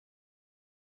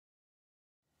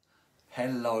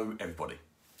Hello everybody.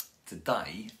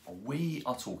 Today we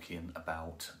are talking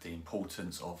about the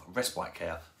importance of respite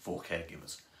care for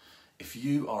caregivers. If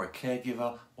you are a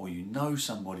caregiver or you know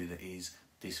somebody that is,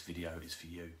 this video is for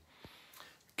you.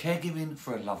 Caregiving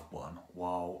for a loved one,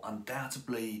 while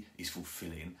undoubtedly is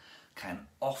fulfilling, can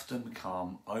often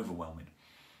become overwhelming.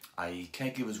 A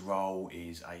caregiver's role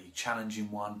is a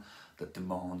challenging one that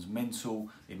demands mental,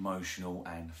 emotional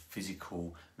and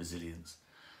physical resilience.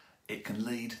 It can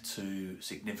lead to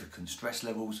significant stress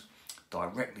levels,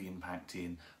 directly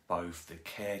impacting both the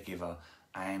caregiver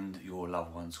and your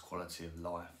loved one's quality of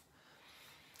life.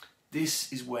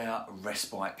 This is where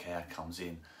respite care comes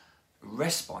in.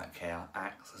 Respite care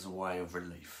acts as a way of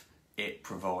relief. It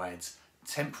provides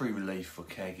temporary relief for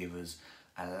caregivers,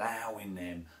 allowing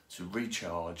them to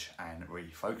recharge and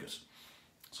refocus.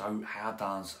 So how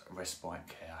does respite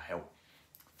care help?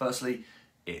 Firstly,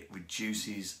 it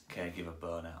reduces caregiver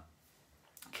burnout.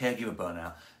 Caregiver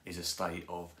burnout is a state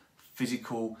of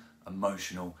physical,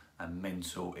 emotional and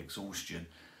mental exhaustion.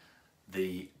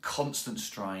 The constant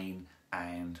strain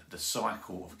and the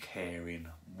cycle of caring,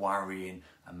 worrying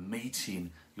and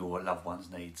meeting your loved one's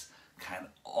needs can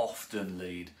often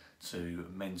lead to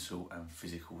mental and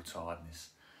physical tiredness.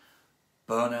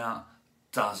 Burnout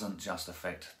doesn't just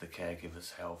affect the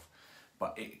caregiver's health,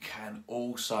 but it can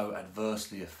also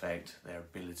adversely affect their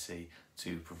ability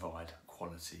to provide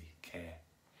quality care.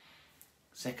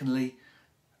 Secondly,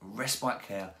 respite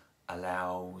care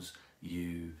allows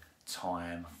you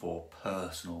time for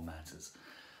personal matters.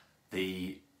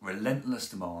 The relentless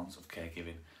demands of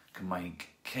caregiving can make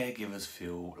caregivers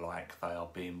feel like they are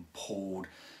being pulled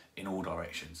in all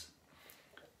directions.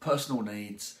 Personal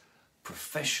needs,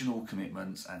 professional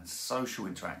commitments and social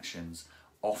interactions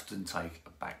often take a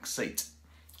back seat.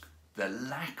 The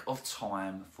lack of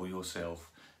time for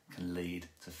yourself can lead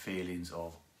to feelings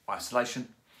of isolation,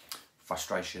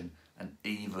 frustration and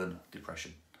even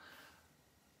depression.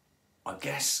 I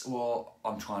guess what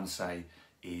I'm trying to say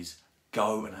is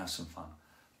go and have some fun.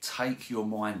 Take your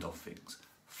mind off things.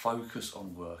 Focus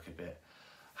on work a bit.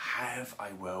 Have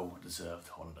a well-deserved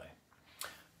holiday.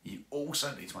 You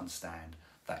also need to understand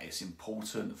that it's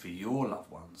important for your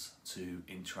loved ones to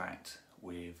interact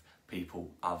with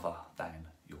people other than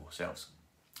yourselves.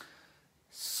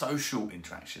 Social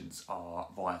interactions are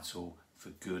vital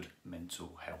for good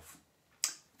mental health.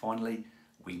 Finally,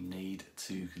 we need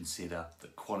to consider the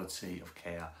quality of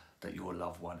care that your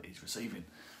loved one is receiving.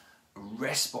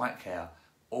 Respite care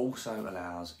also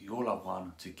allows your loved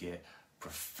one to get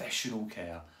professional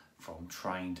care from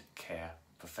trained care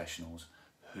professionals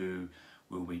who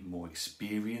will be more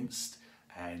experienced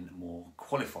and more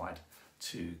qualified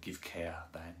to give care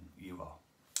than you are.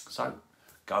 So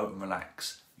go and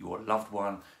relax. Your loved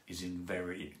one is in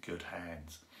very good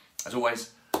hands. As always,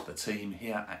 the team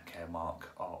here at Caremark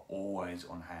are always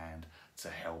on hand to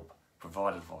help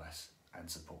provide advice and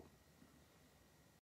support.